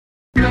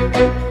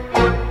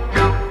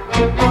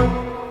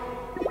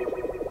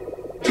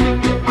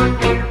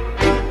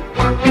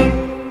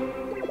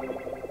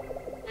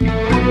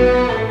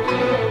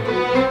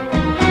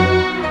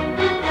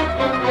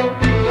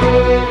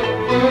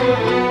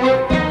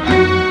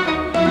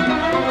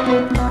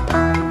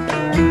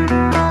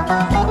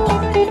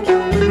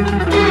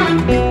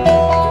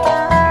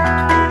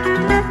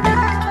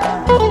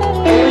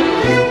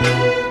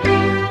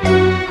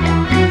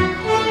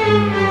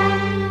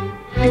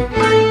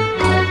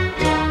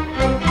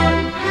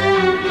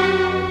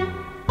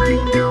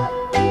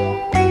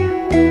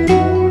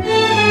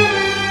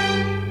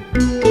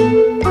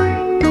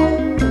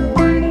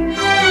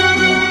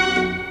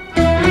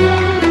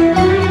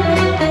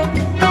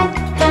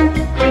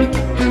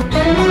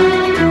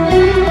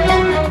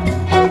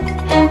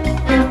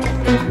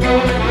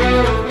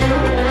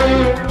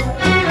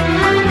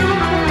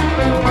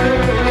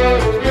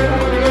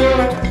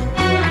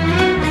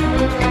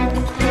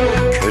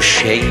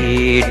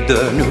Köşeyi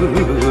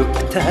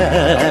dönüpte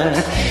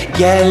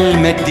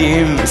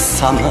gelmedim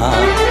sana.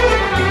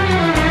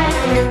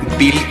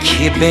 Bil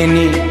ki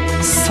beni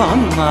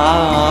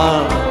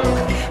sana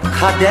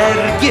kader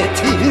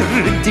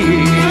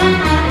getirdi.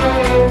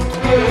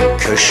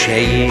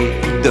 Köşeyi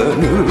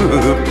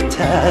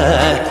dönüpte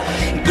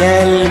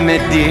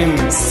gelmedim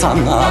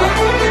sana.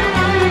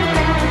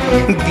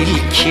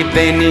 Bil ki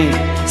beni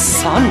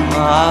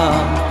sana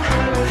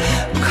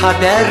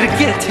kader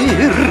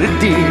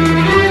getirdi.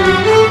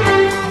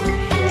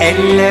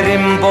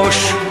 Ellerim boş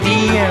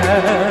diye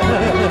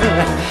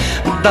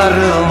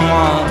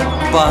darılma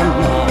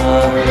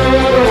bana.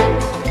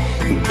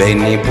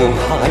 Beni bu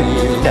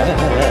hallere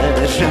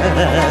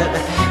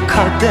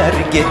kader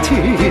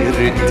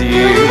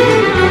getirdi.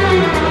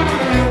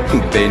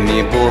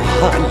 Beni bu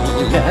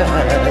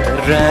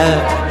hallere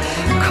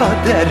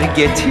kader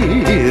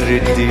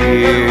getirdi.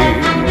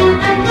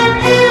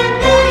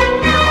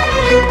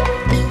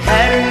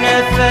 Her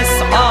nefes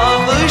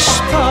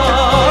alışta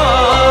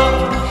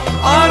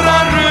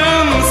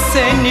ararım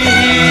seni.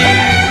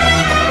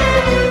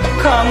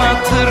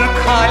 Kanatır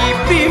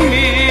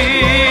kalbimi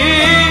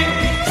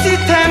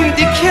sitem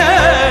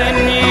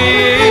dikeni.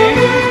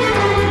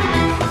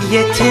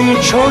 Yetim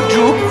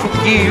çocuk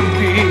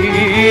gibi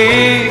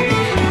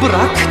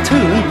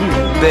bıraktın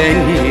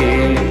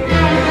beni.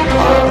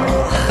 Ah,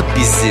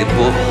 bizi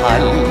bu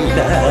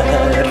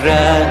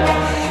hallere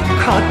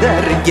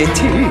kader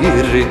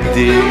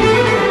getirdi.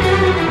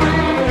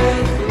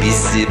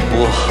 Bizi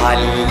bu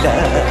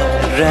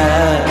hallere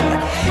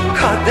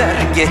kader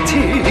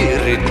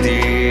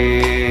getirdi.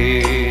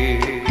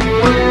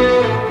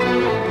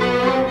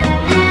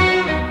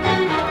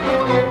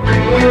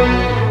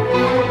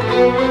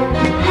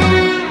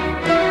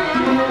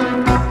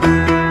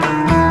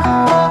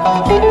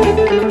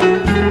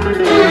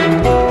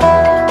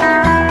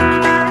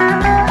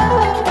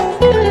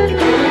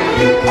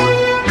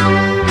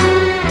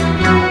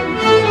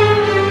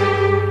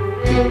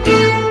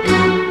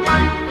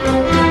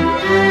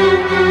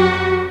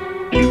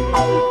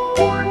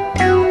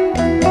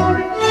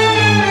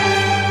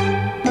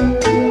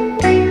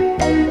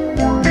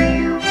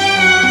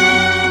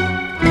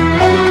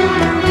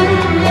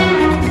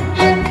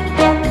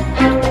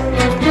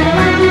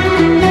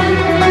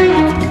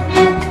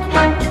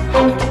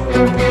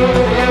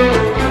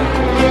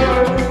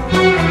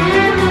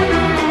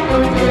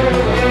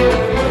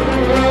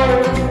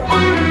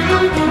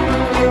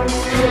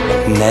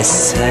 Ne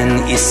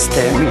sen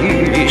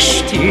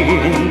istemiştin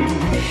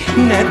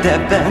ne de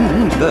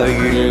ben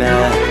böyle.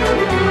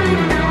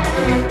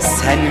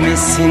 Sen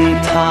misin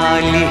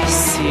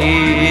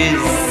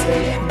talihsiz,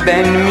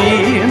 ben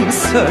miyim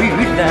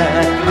söyle.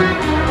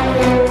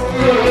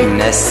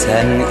 Ne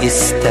sen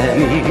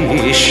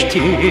istemiştin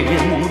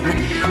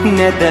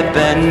ne de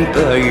ben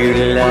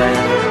böyle.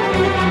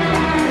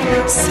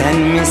 Sen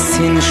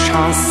misin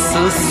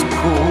şanssız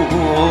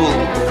kul,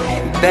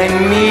 ben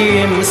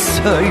miyim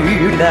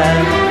söyle.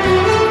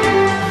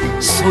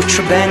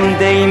 Suç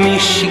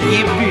bendeymiş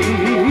gibi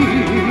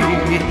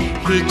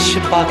hiç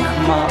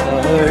bakma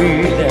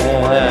öyle.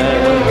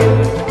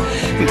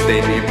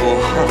 Beni bu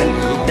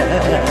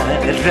hallere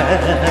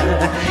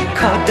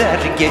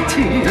kader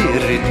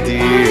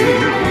getirdi.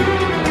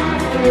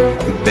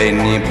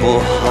 Beni bu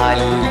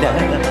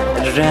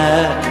hallere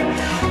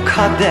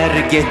kader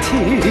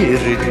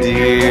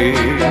getirdi.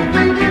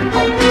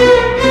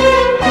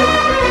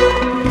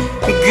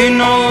 Gün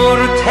olur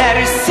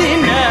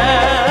tersine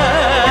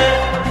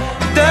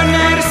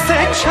dönerse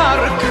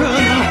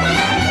çarkın,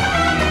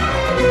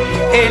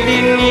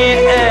 elini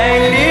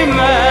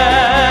elime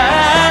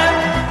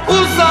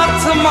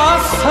uzatma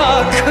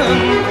sakın.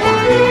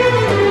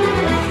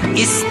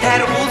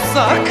 İster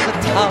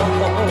uzakta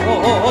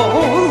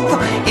ol,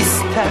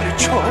 ister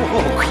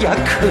çok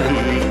yakın.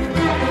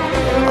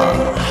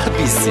 Ah,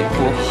 bizi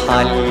bu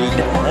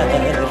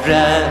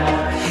hallere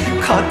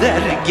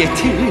kader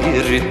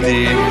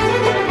getirdi.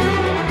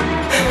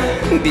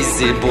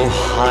 Bizi bu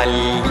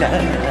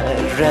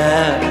hallere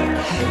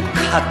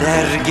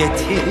kader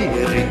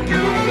getirdi.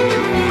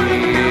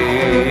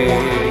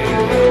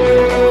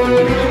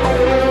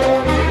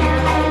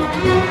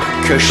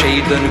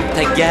 Köşeyi dönüp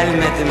de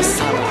gelmedim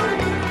sana.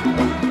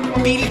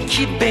 Bil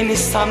ki beni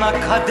sana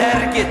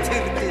kader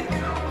getirdi.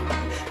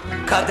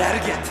 Kader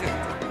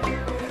getirdi.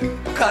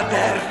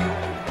 Kader,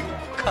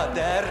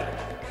 kader,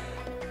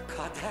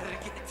 kader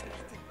getirdi.